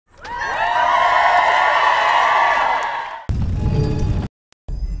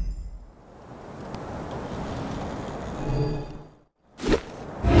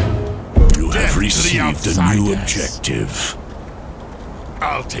Select a new objective.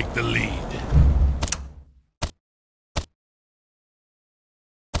 I'll take the lead.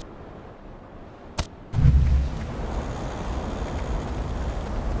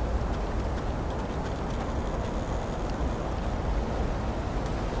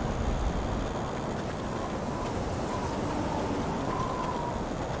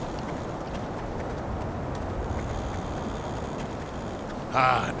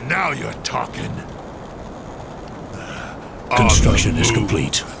 Ah, now you're talking. Construction is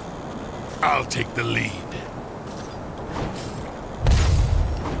complete. I'll take the lead.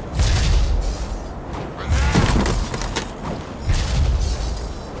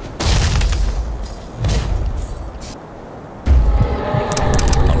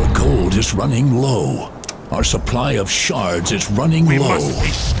 Our gold is running low. Our supply of shards is running low. We must be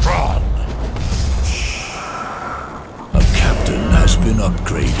strong. A captain has been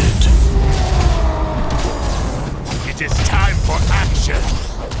upgraded. It is time for action.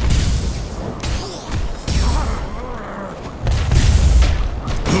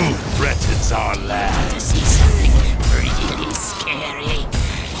 Who threatens our land? To see something really scary.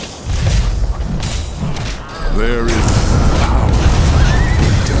 There is power.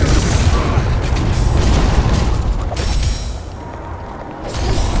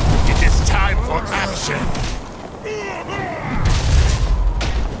 It is time for action.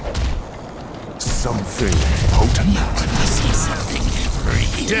 Something potent. To see something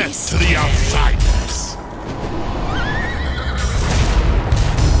really Death to the outsiders.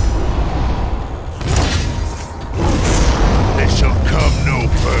 They shall come no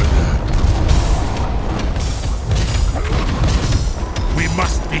further. We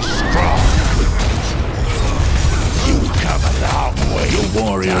must be strong. You've come a long way. Your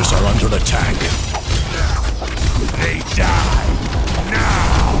warriors are under attack. They die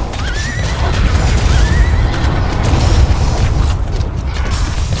now.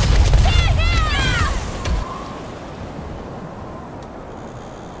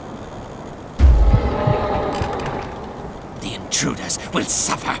 The intruders will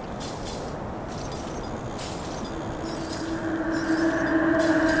suffer.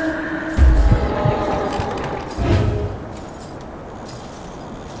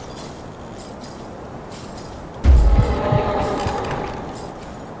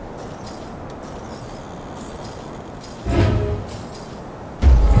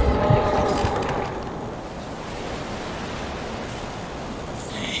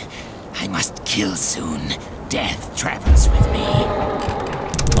 I must kill soon. Death travels with me.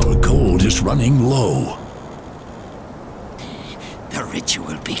 Our gold is running low. The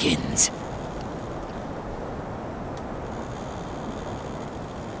ritual begins.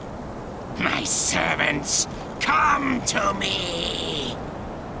 My servants, come to me!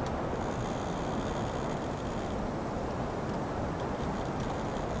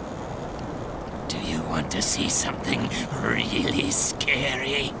 Do you want to see something really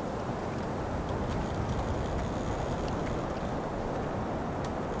scary?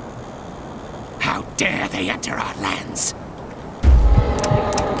 How dare they enter our lands?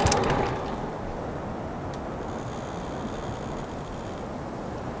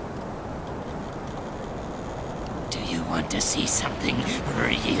 Do you want to see something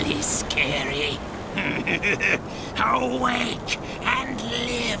really scary? Awake and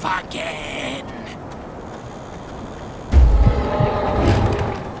live again!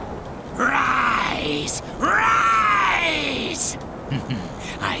 Rise! Rise!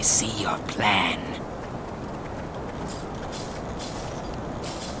 I see your plan.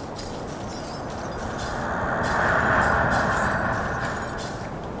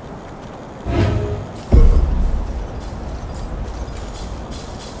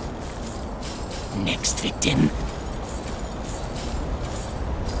 Next victim.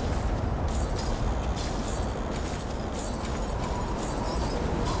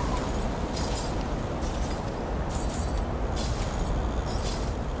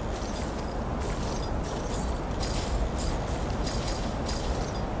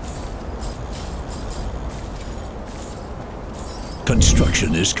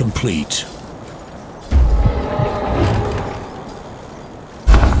 Construction is complete.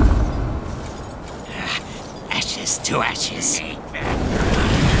 Ashes to ashes.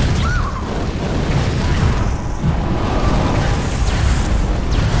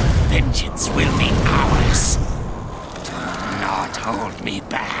 Vengeance will be ours. Do not hold me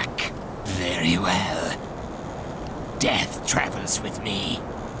back. Very well. Death travels with me.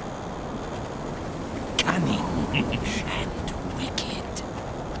 Cunning and wicked.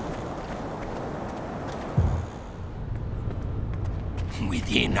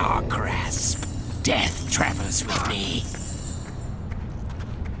 Within our grasp. Death travels with me.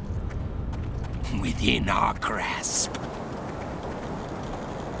 Within our grasp.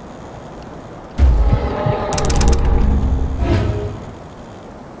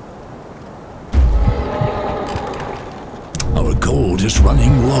 Our gold is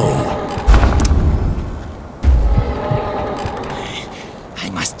running low. I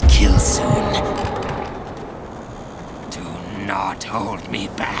must kill soon. Do not hold me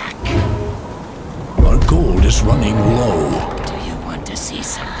back. Our gold is running low. Do you want to see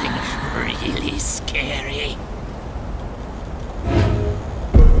something really scary?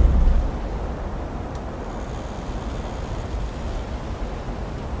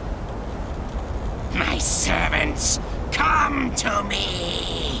 My servants, come to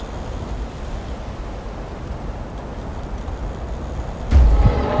me!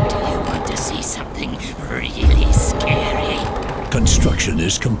 Do you want to see something really scary? Construction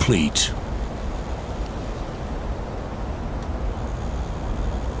is complete.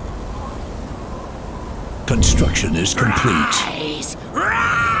 Construction is complete. Rise!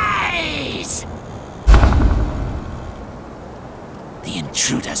 Rise! The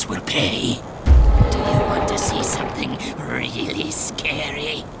intruders will pay. Do you want to see something really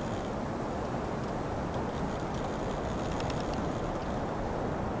scary?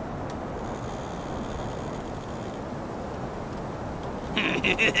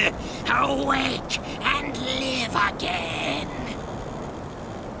 Awake and live again!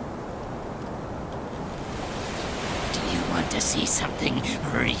 Do you want to see something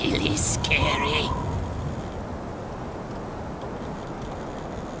really scary?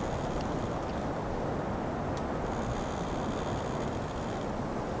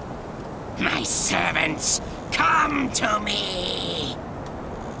 My servants, come to me!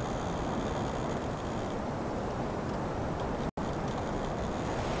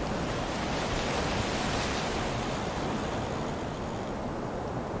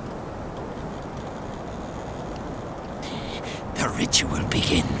 The ritual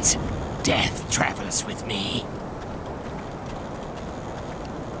begins. Death travels with me.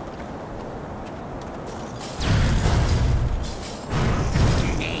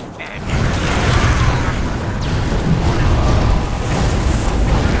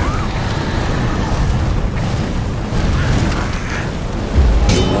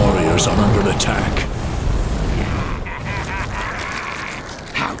 Are under attack.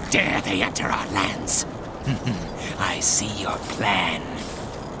 How dare they enter our lands? I see your plan.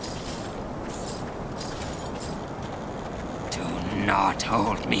 Do not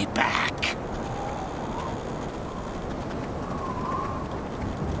hold me back.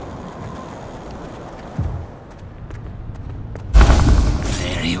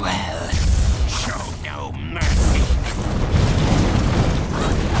 Very well. Show no mercy.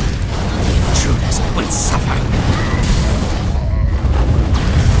 Intruders will suffer.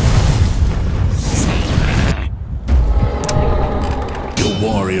 Your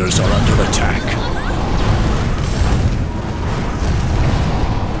warriors are under attack.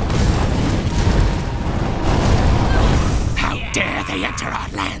 How dare they enter our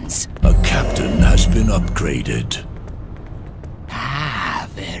lands? A captain has been upgraded. Ah,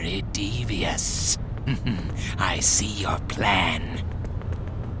 very devious. I see your plan.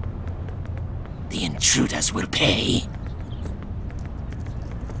 The intruders will pay.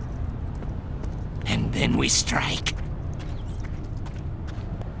 And then we strike.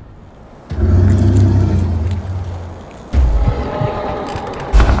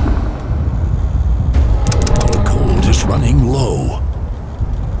 Our gold is running low.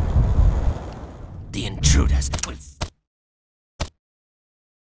 The intruders will...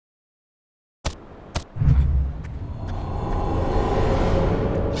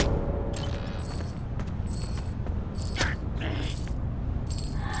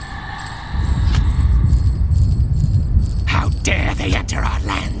 How dare they enter our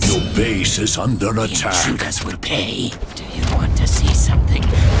lands? Your base is under The attack. intruders will pay. Do you want to see something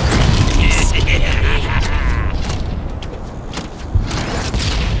really scary?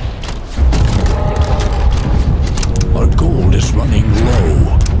 Our gold is running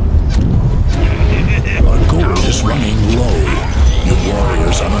low. Our gold is running low. Your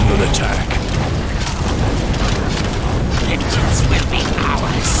warriors are under attack. Vengeance will be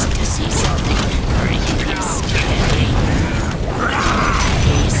ours to see something really scary.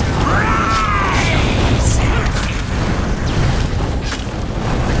 Rise! Rise!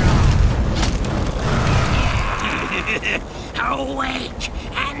 Awake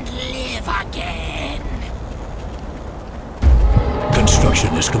and live again!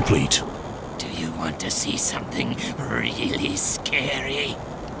 Construction is complete. Do you want to see something really scary?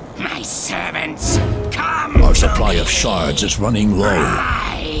 My servants, come Our to supply me. of shards is running low.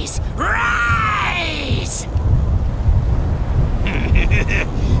 Rise! Rise!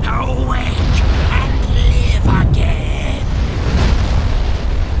 Awake and live again!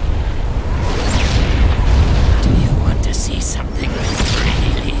 Do you want to see something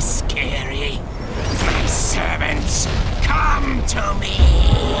really scary? My servants, come to me!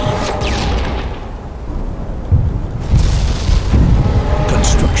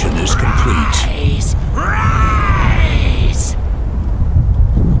 Construction is complete. Rise! Rise!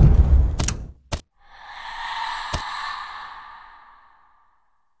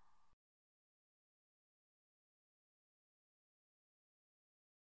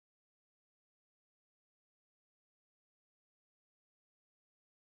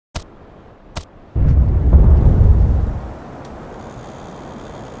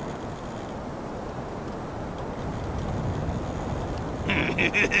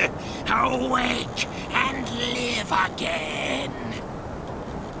 Awake and live again!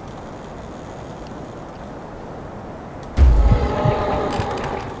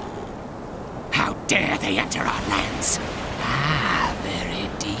 How dare they enter our lands? Ah, very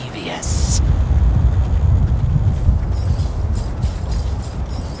devious.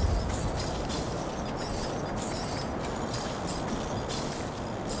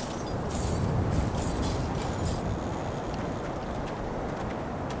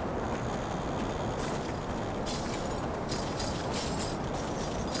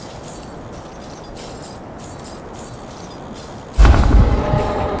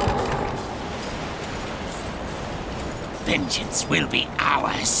 Vengeance will be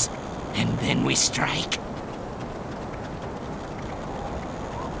ours, and then we strike.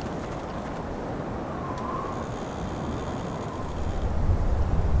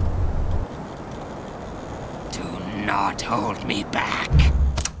 Do not hold me back.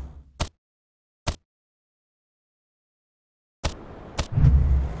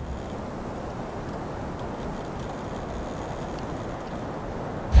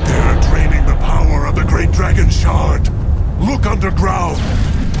 They're draining the power of the great Dragonshard. Look underground!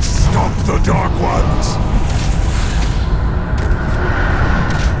 Stop the Dark Ones!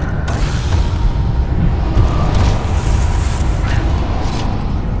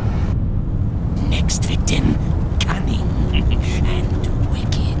 Next victim, cunning and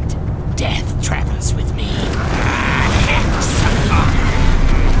wicked. Death travels with me.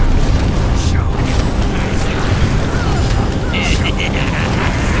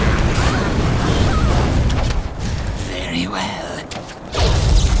 Very well.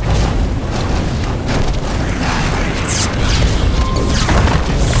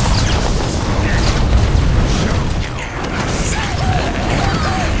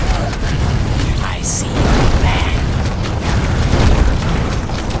 I see you, man.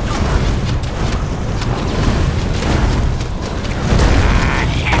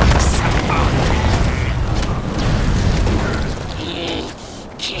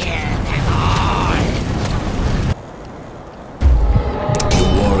 Kill them all. The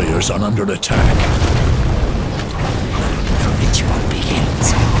warriors are under attack. The ritual begins.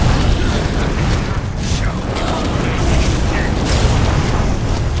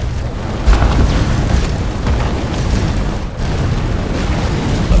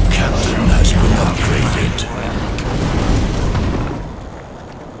 The captain has been upgraded.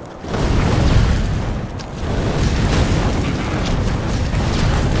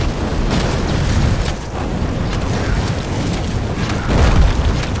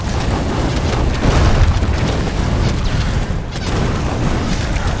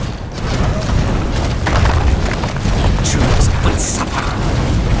 Troops will suffer.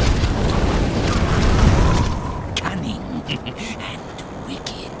 Cunning and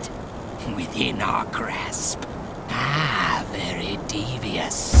wicked within our grasp. Ah, very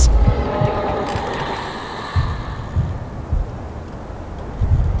devious.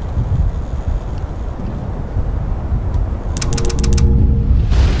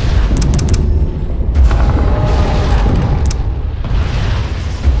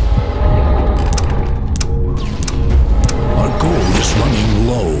 Our gold is running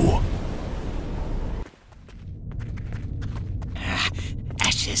low.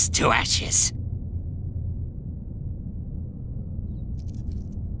 Ashes to ashes.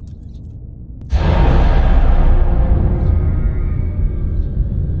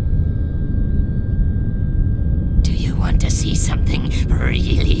 Do you want to see something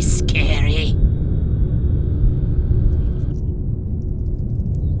really scary?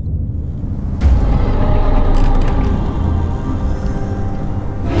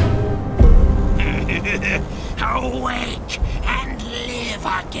 Awake and live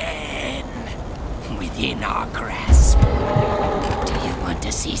again!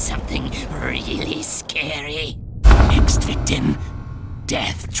 really scary. Next victim,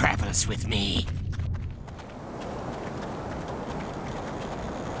 death travels with me.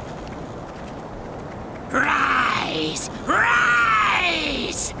 Rise!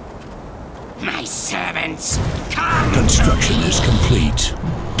 Rise! My servants, come! Construction is complete.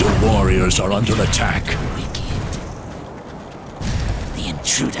 Your warriors are under attack. Wicked. The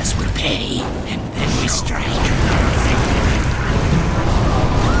intruders will pay, and then we strike.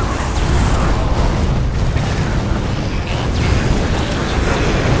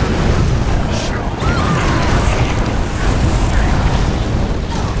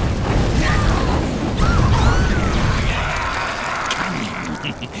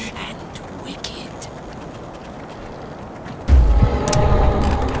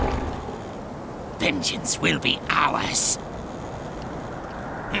 Vengeance will be ours.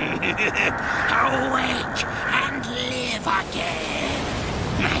 Awake and live again.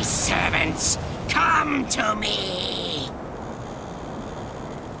 My servants, come to me.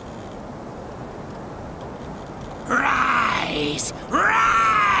 Rise!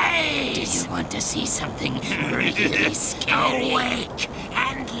 Rise! Do you want to see something really scary? Awake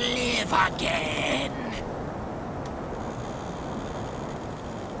and live again.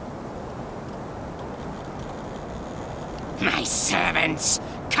 My servants,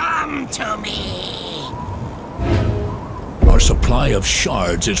 come to me! Our supply of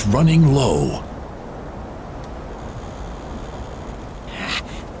shards is running low.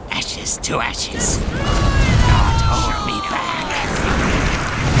 Ashes to ashes. Do not hold me back.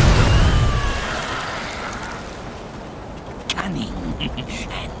 Cunning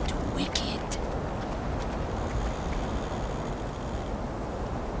and wicked.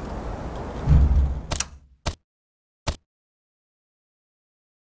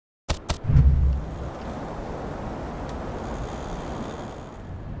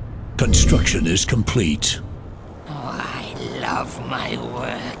 Construction is complete. Oh, I love my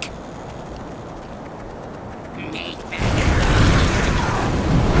work. Make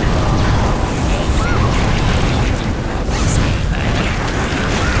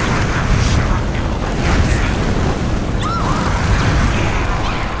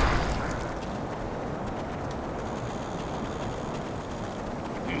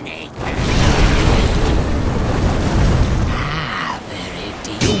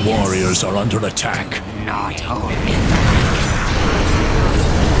Warriors are under attack. Not hold me back.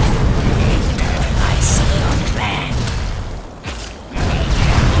 I see your plan.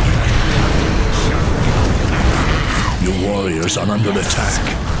 Your warriors are under attack.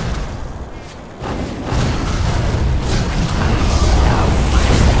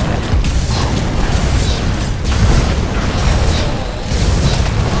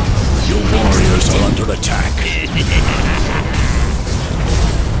 Your warriors are under attack.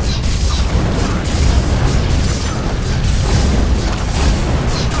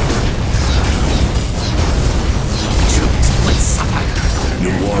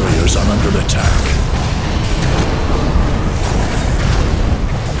 Your warriors are under attack.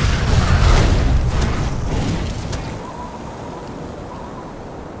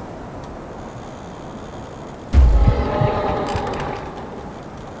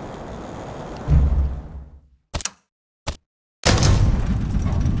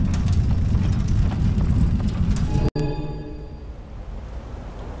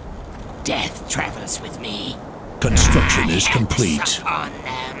 Death travels with me. Construction is complete. Upon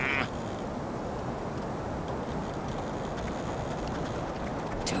them.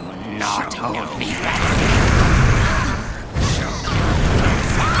 Do not hold me back.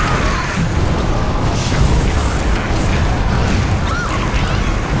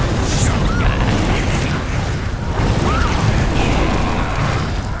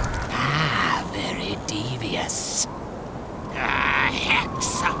 Very devious. A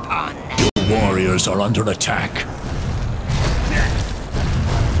hex upon them. Your warriors are under attack.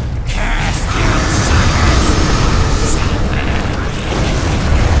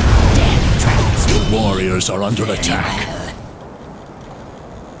 Warriors are under attack.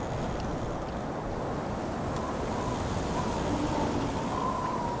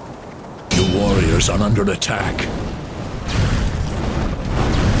 Your warriors are under attack.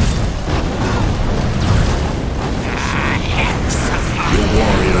 Your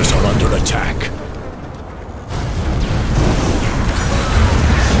warriors are under attack.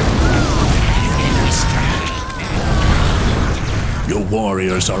 Your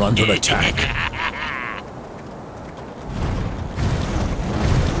warriors are under attack.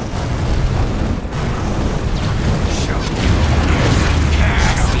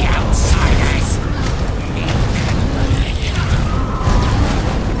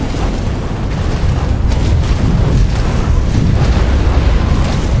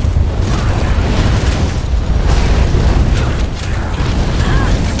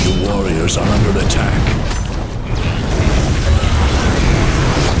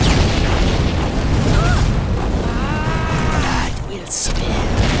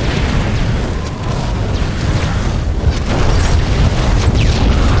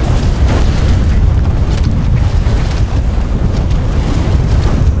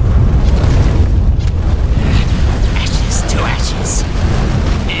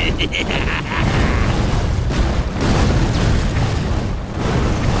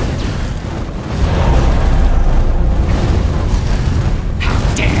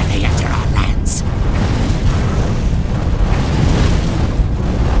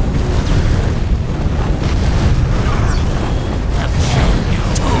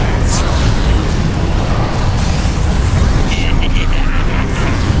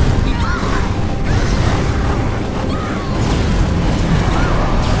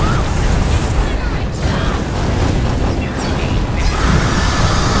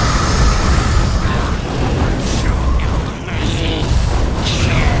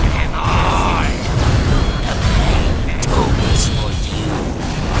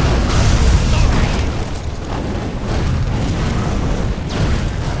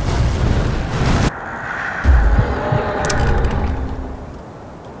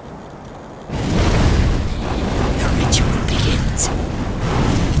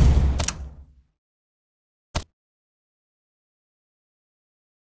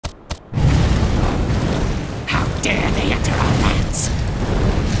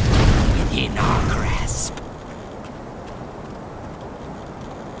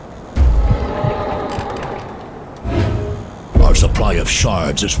 supply of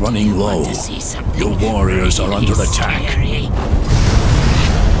shards is running low. Your warriors are under attack.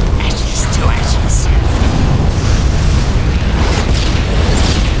 Ashes to ashes.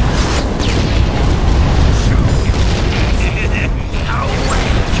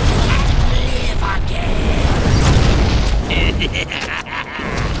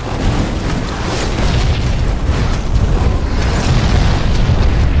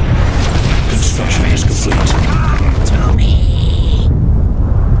 Construction is complete. Come to me.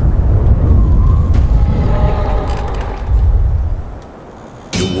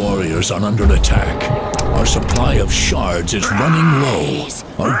 Your warriors are under attack. Our supply of shards is running low.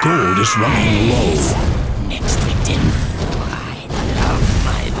 Our gold is running low. Next victim. I love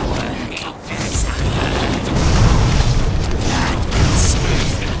my work.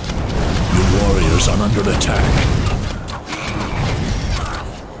 Your warriors are under attack.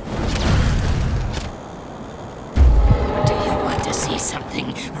 Do you want to see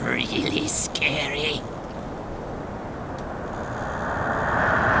something really scary?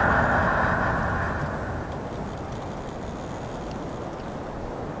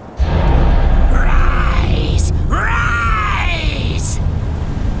 Rise! Rise!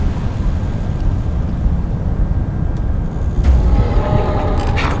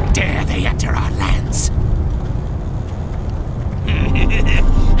 How dare they enter our lands?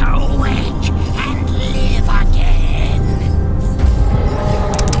 Awake and live again!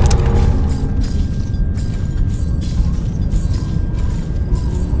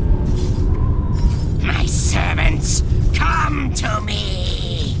 My servants, come to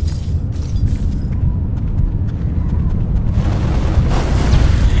me!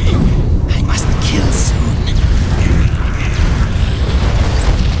 I must kill soon.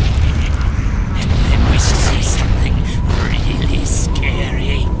 And then we see something really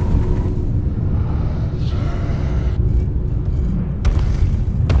scary.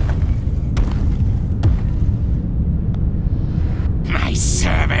 My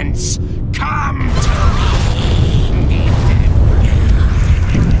servants, come to me!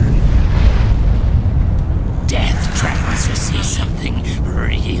 Death travels to see something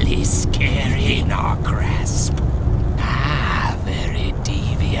really scary in our grasp. Ah, very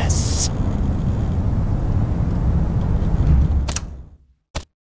devious.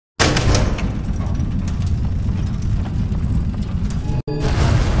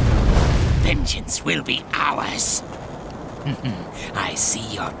 Vengeance will be ours. I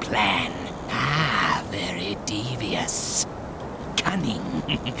see your plan. Ah, very devious. Cunning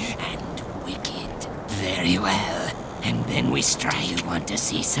and wicked. Very well. And then we strike. You want to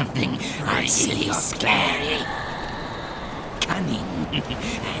see something really scary? Cunning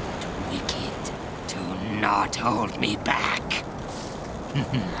and wicked. Do not hold me back.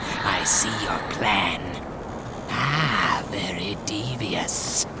 I see your plan. Ah, very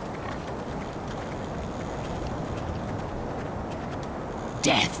devious.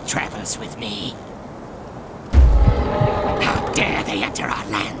 Death travels with me. How dare they enter our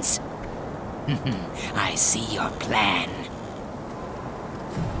lands? I see your plan.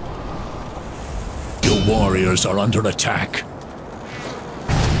 Your warriors are under attack.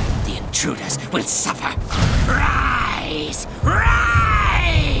 The intruders will suffer. Rise!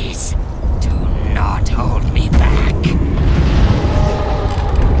 Rise! Do not hold me back.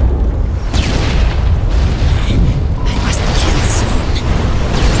 I must kill soon.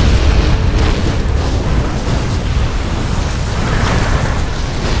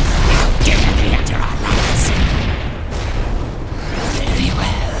 How dare they enter our lands? Very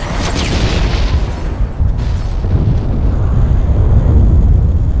well.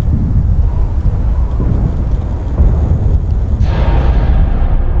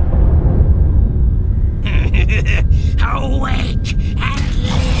 Awake and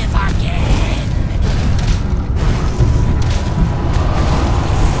live again!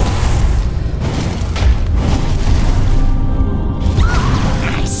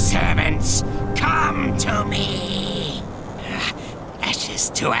 My servants, come to me! Ashes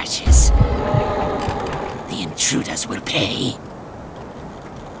to ashes. The intruders will pay.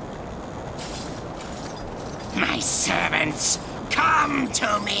 My servants, come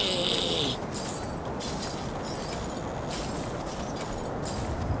to me!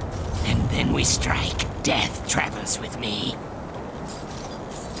 And then we strike. Death travels with me.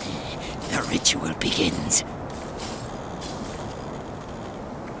 The ritual begins.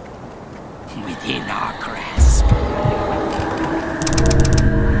 Within our grasp.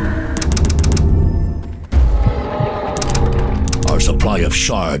 Our supply of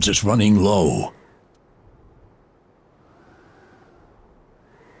shards is running low.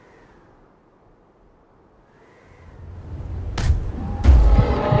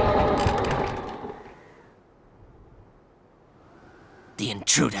 The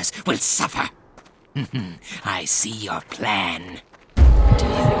intruders will suffer. I see your plan. Do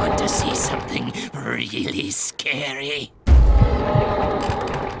you want to see something really scary?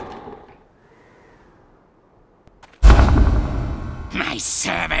 My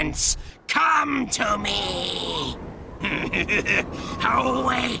servants, come to me!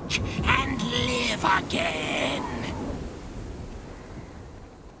 Awake and live again!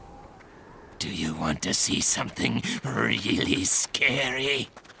 Do you want to see something really scary?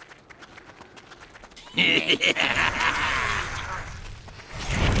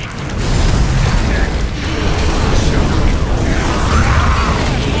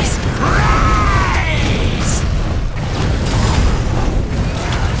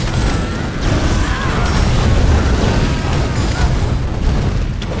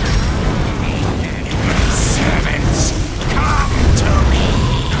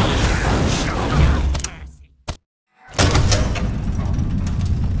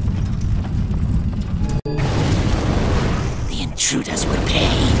 Intruders will pay.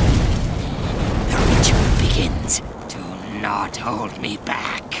 The ritual begins. Do not hold me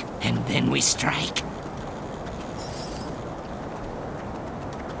back. And then we strike.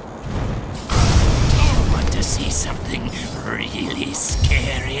 Do you want to see something really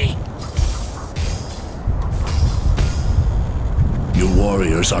scary? Your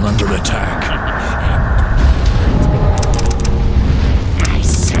warriors are under attack. My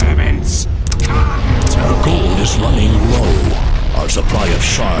servants, come to me. Our gold is running low. Our supply of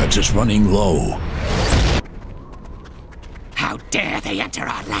shards is running low. How dare they enter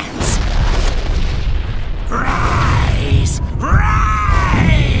our lands? Rise!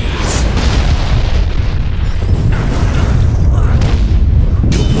 Rise!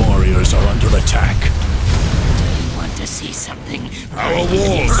 Your warriors are under attack. Do you want to see something? Our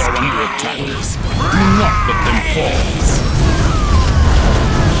walls are under attack. Do not let them fall.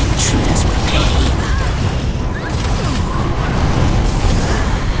 Intruders will pay.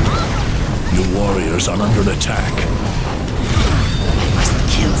 Your warriors are under attack. I must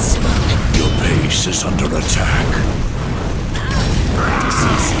kill soon. Your base is under attack.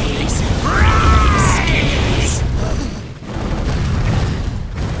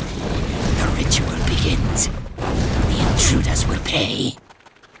 The ritual begins. The intruders will pay.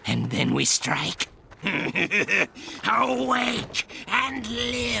 And then we strike. Awake and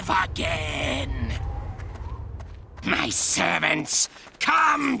live again. My servants,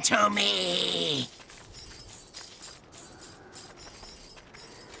 come to me!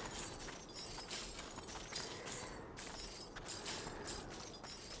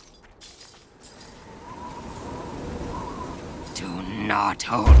 Do not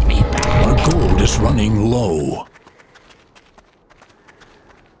hold me back. Our gold is running low.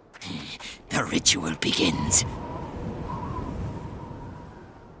 The ritual begins.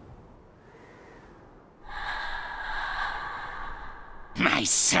 My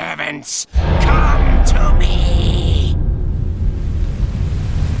servants, come to me!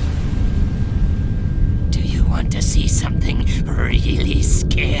 Do you want to see something really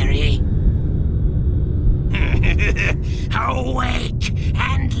scary? Awake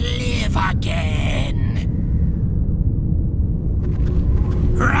and live again!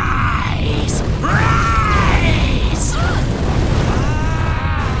 Rise! Rise!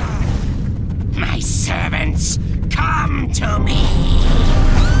 My servants, come to me!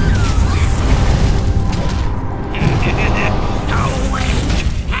 Awake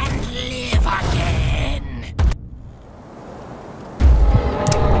and live again!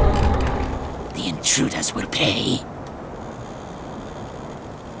 The intruders will pay.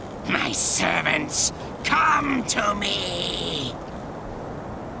 My servants, come to me!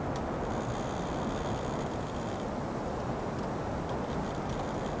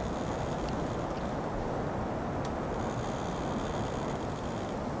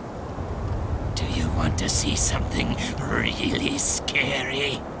 Do you want to see something really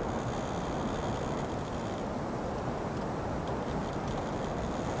scary?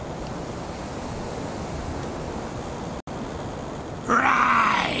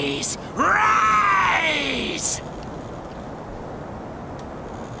 Rise! Rise!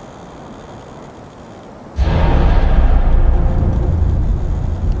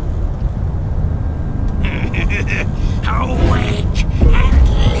 Awake and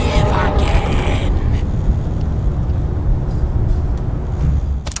live again!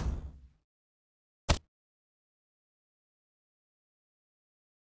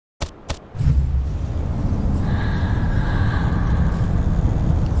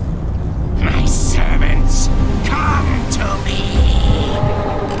 My servants,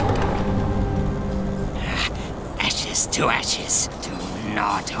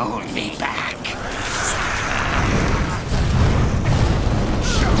 not hold me back.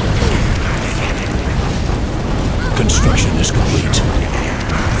 Construction is complete.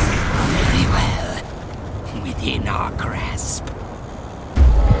 Very well. Within our grasp.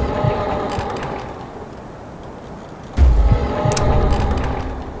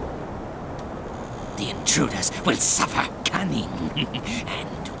 The intruders will suffer cunning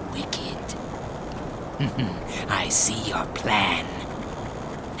and wicked. I see your plan.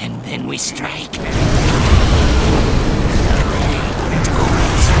 And then we strike. The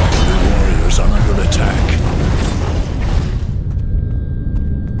warriors are under attack.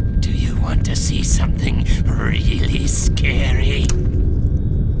 Do you want to see something really scary?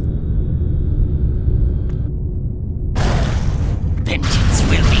 Vengeance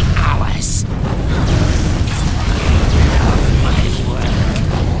will be ours. Of my work.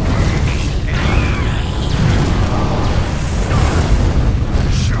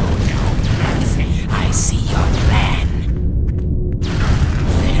 Show no mercy. I see your plan.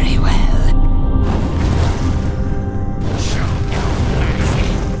 Very well. Show no mercy.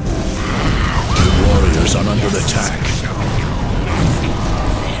 The warriors are under attack. Show no mercy.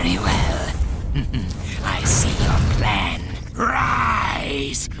 Very well. I see your plan.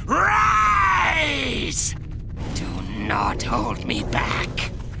 Rise! Rise! Do not hold me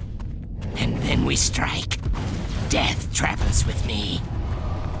back. And then we strike. Death travels with me.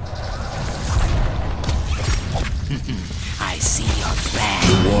 I see your plan.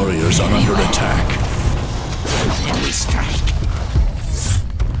 The warriors are under attack. And then we strike.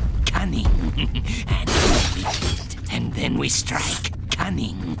 Cunning and wicked. And then we strike.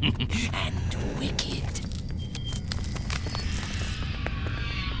 Cunning and wicked.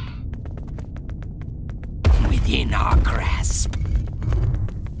 Within our grasp.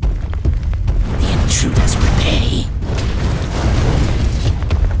 The intruders will pay.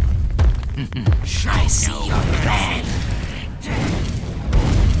 I see your plan.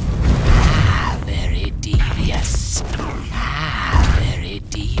 Ah, very devious. Ah, very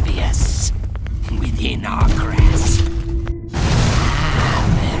devious. Within our grasp. Ah,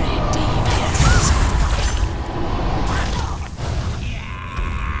 very devious.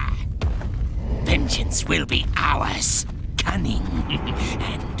 Vengeance will be ours. Cunning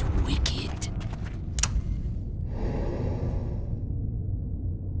and wicked.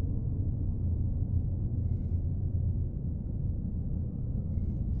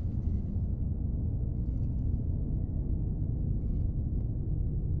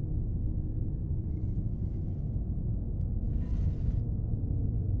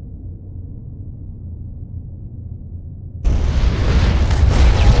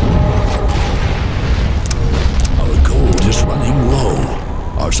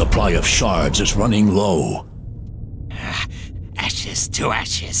 Our supply of shards is running low. Ashes to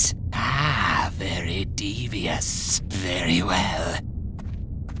ashes. Ah, very devious. Very well.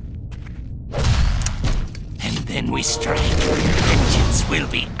 And then we strike. Vengeance will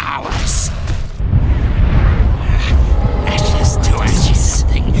be ours. Ashes to ashes.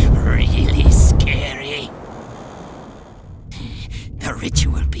 Something really scary. The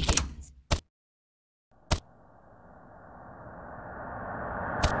ritual begins.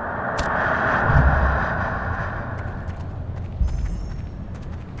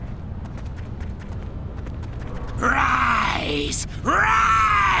 Rise!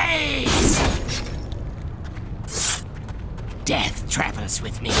 Rise! Death travels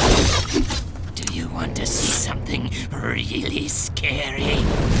with me. Do you want to see something really scary?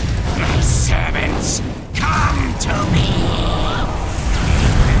 My servants, come to me!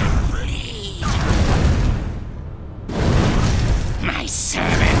 My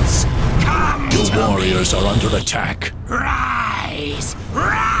servants, come to me! The warriors are under attack. Rise!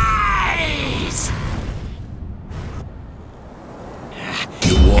 Rise!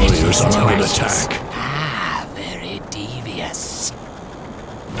 The warriors are under attack. Ah, very devious.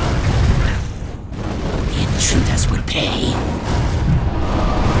 The intruders will pay.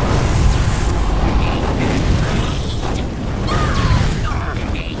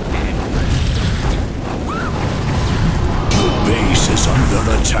 The base is under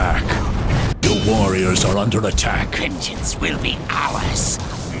attack. The warriors are under attack. Vengeance will be ours.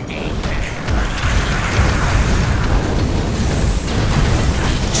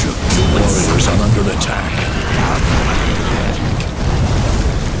 The warriors are under attack.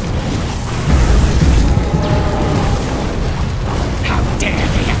 How dare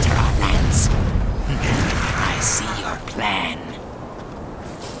they enter our lands? I see your plan.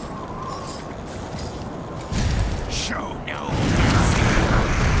 Show no mercy.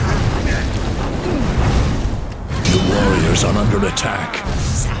 The warriors are under attack. attack.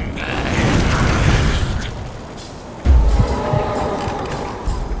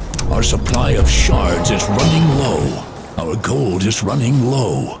 Our supply of shards is running low. Our gold is running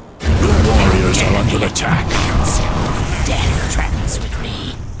low. Your warriors are under attack. Death travels with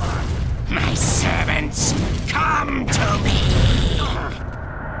me. My servants, come to me.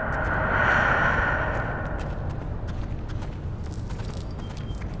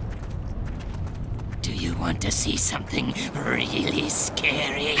 Do you want to see something really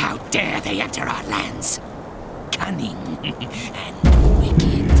scary? How dare they enter our lands? Cunning and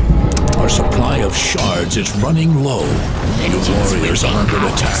wicked. Our supply of shards is running low. Your warriors are under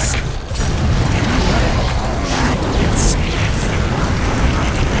attack.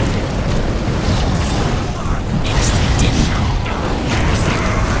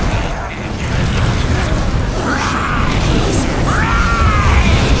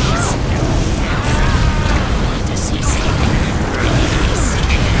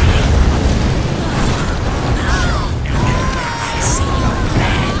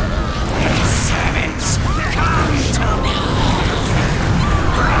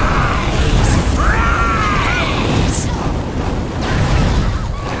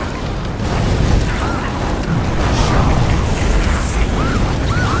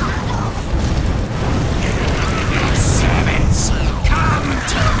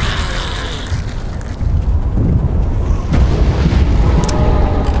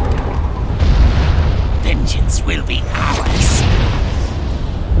 Will be ours.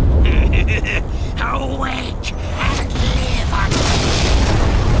 Awake and live on.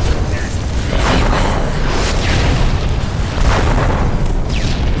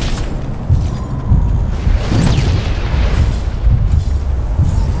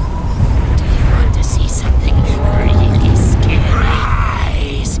 Do you want to see something really scary?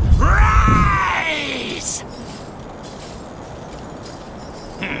 Rise! Rise!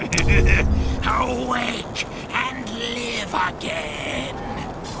 Awake and live again.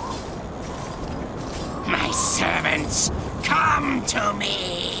 My servants, come to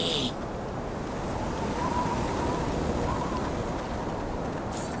me.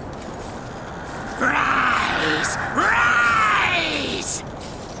 Rise! Rise!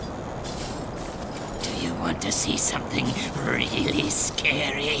 Do you want to see something really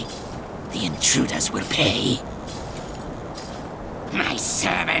scary? The intruders will pay. My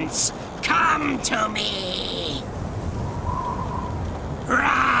servants, come to me!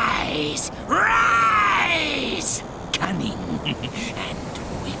 Rise! Rise! Cunning and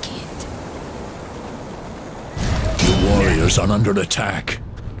wicked. Your warriors are under attack.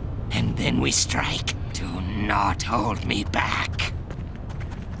 And then we strike. Do not hold me back.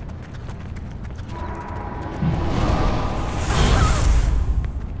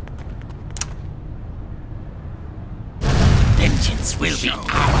 Vengeance will be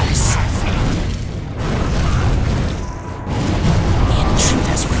ours. The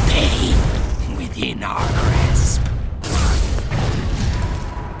intruders will pay within our grasp.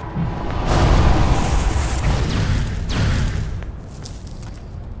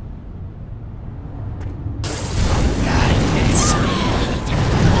 Blood is spilled.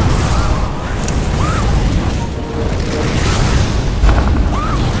 The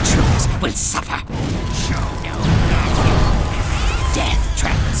intruders will suffer. Show no mercy. Death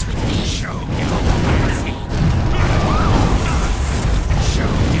travels with me. Show no mercy.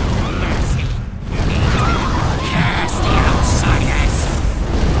 Show no mercy. Curse the outsiders.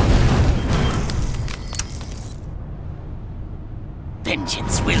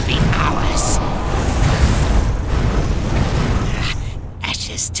 Vengeance will be ours.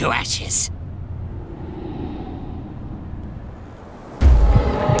 Ashes to ashes.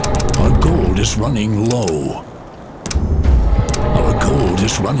 Our gold is running low. Our gold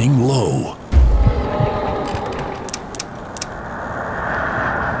is running low.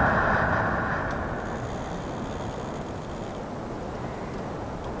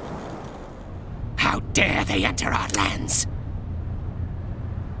 How dare they enter our lands?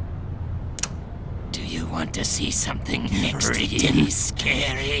 Do you want to see something really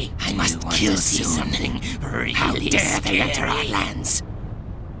scary? I must kill soon. Something really How dare they enter our lands?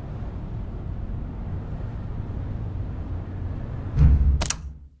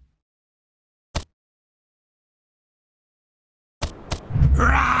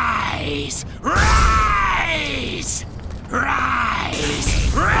 Rise! Rise!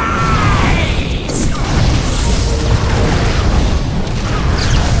 Rise! Rise! Rise!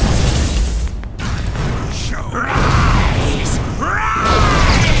 Rise! Rise!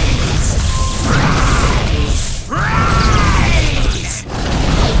 Rise!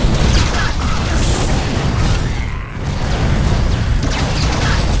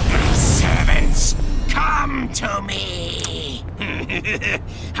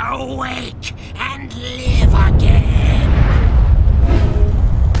 Awake and live again!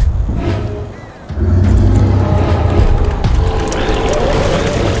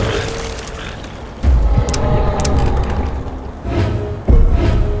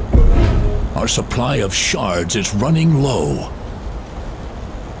 Our supply of shards is running low.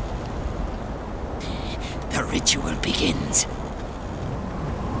 The ritual begins.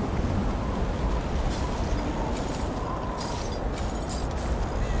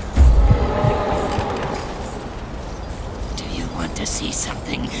 Do you want to see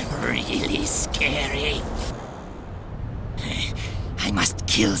something really scary? I must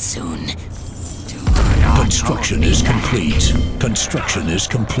kill soon. Construction is complete. Construction is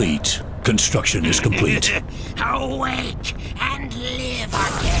complete. Construction is complete. Awake and live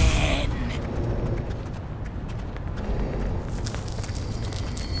again!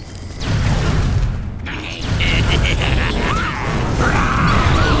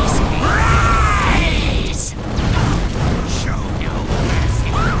 Rise! Rise! Show no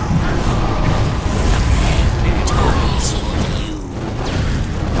mercy. Toys you.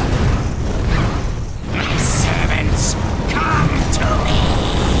 My servants, come to me!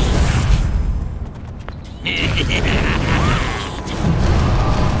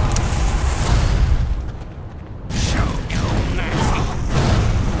 Show no mercy.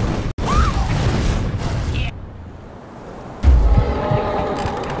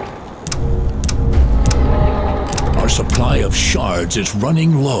 Our supply of shards is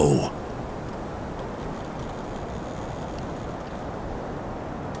running low.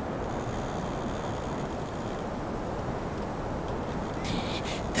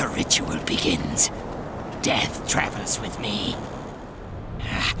 The ritual begins. Death travels with me.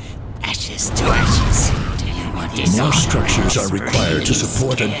 Ashes to ashes. Do you want More structures are required to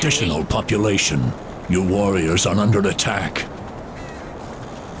support additional population. Your warriors are under attack.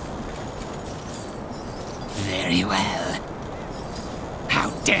 Very well. How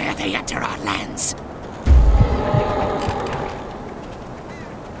dare they enter our lands?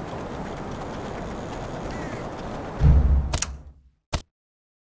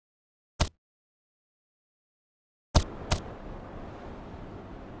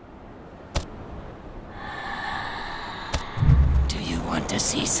 To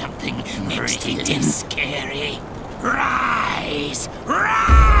see something really scary? Rise!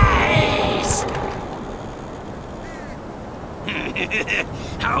 Rise!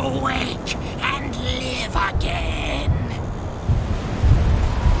 Awake and live again!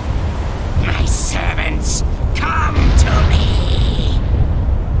 My servants, come to me!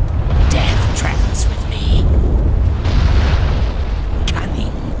 Death travels with me.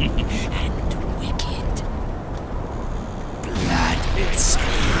 Cunning and wicked. Blood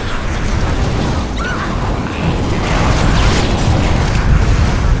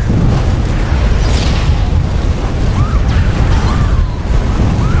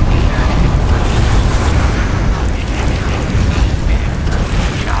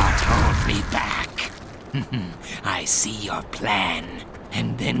I see your plan,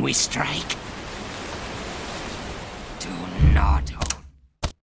 and then we strike. Do not hold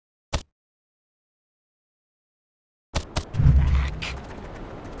back.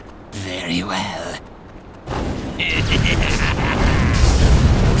 Very well.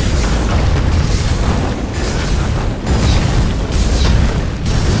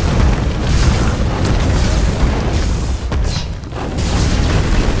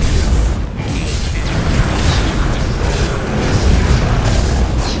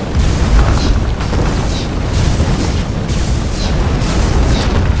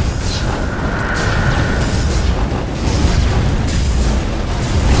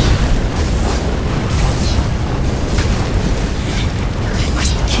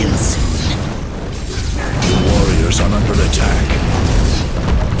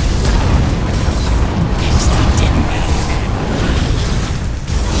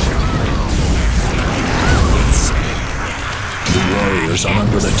 Warriors are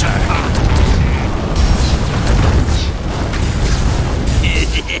under attack.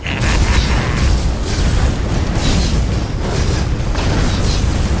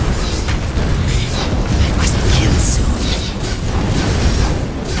 I must kill soon.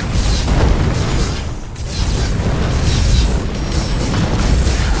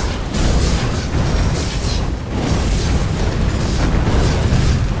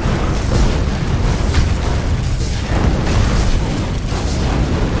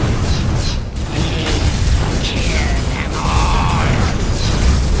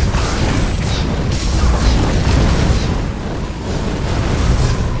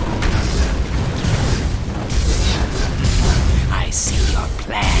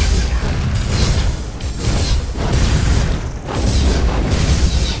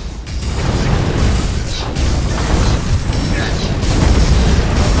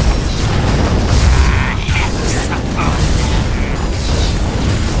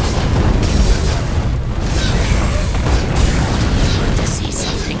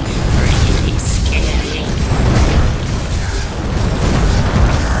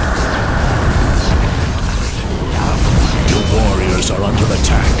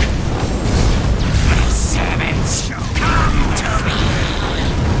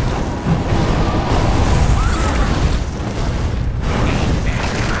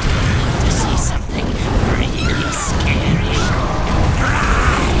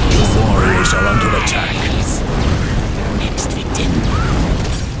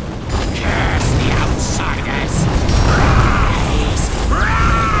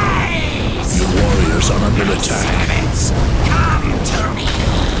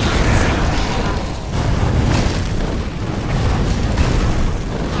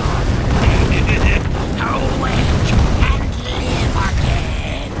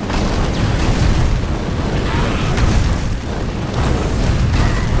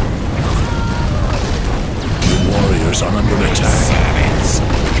 under attack. Servants,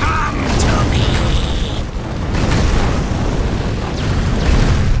 come to me!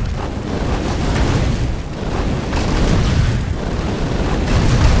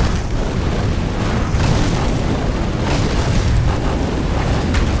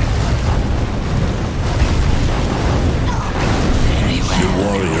 Very well. Your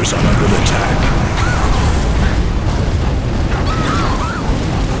warriors are under attack.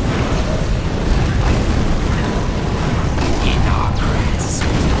 In our grasp.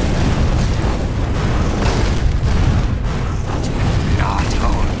 Do not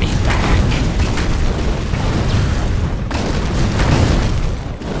hold me back.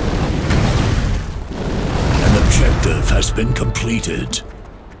 An objective has been completed.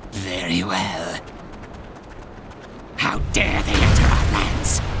 Very well. How dare they enter our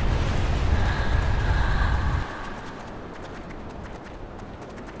lands?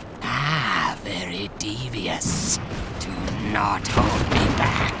 Ah, very devious. Do not hold me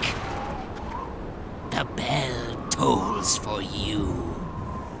back. The bell tolls for you.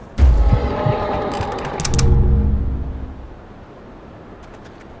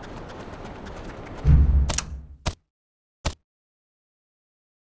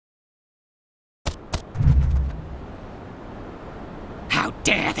 How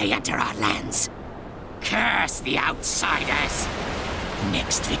dare they enter our lands? Curse the outsiders!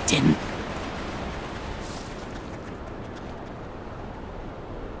 Next victim.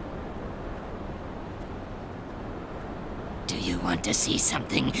 Do you want to see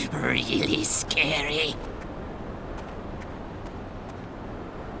something really scary?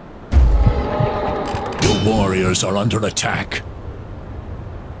 Your warriors are under attack.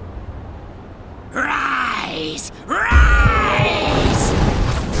 Rise! Rise!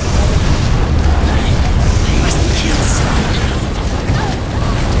 I must kill someone.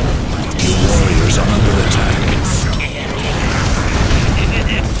 Your warriors are under attack. Scary.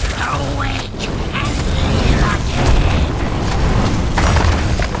 Awake and live again.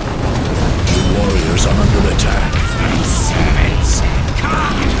 Your warriors are under attack. My servants,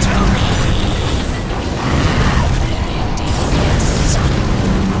 come to me. Very devious.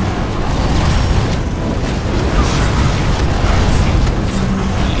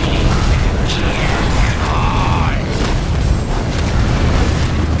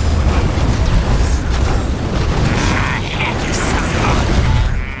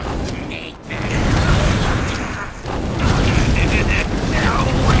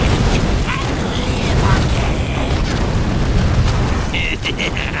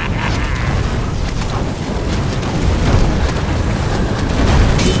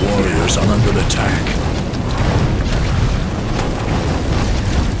 Your warriors are under attack.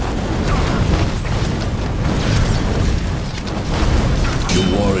 Your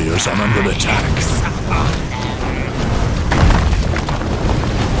warriors are under attack.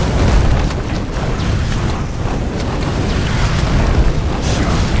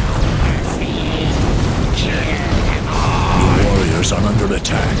 Your warriors are under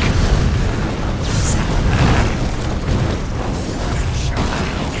attack.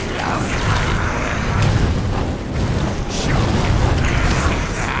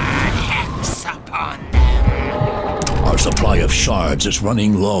 Hex upon them. Our supply of shards is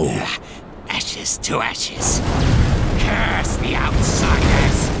running low. Ashes to ashes. Curse the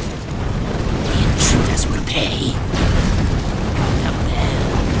outsiders. The intruders will pay. The bell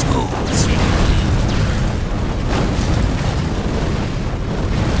tolls for you.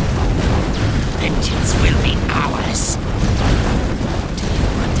 Vengeance will be ours. Do you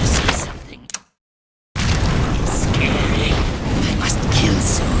want to see something scary? I must kill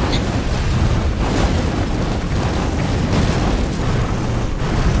soon.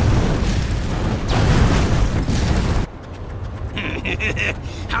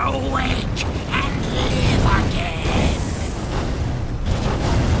 Awake and live again.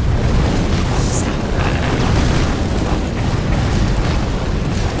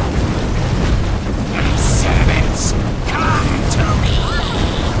 My servants, come to me.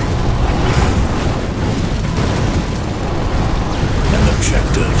 An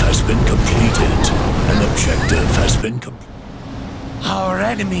objective has been completed. An objective has been completed. Our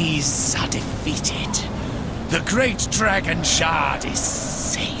enemies are defeated. The great Dragonshard is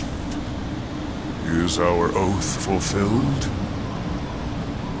safe. Is our oath fulfilled?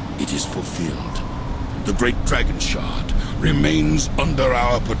 It is fulfilled. The great Dragonshard remains under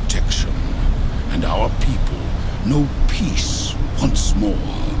our protection, and our people know peace once more.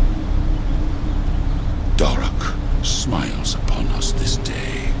 Dark smiles upon us this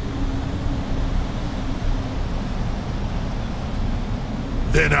day.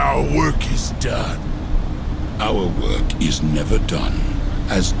 Then our work is done. Our work is never done,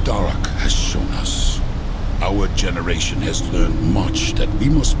 as Darak has shown us. Our generation has learned much that we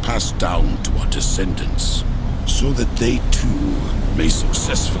must pass down to our descendants, so that they too may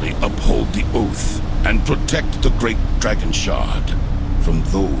successfully uphold the oath and protect the great Dragonshard from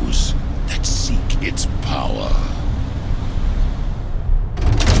those that seek its power.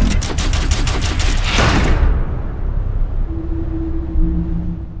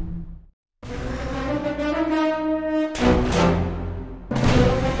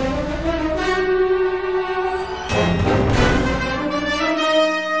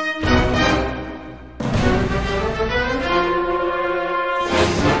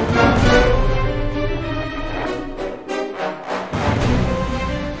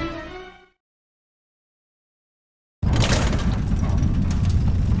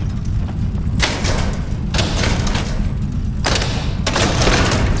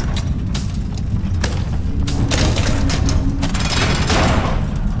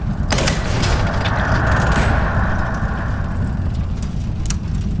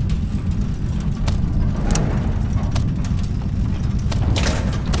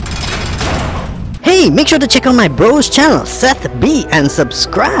 Hey, make sure to check out my bro's channel, Seth B, and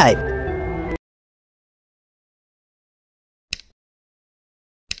subscribe.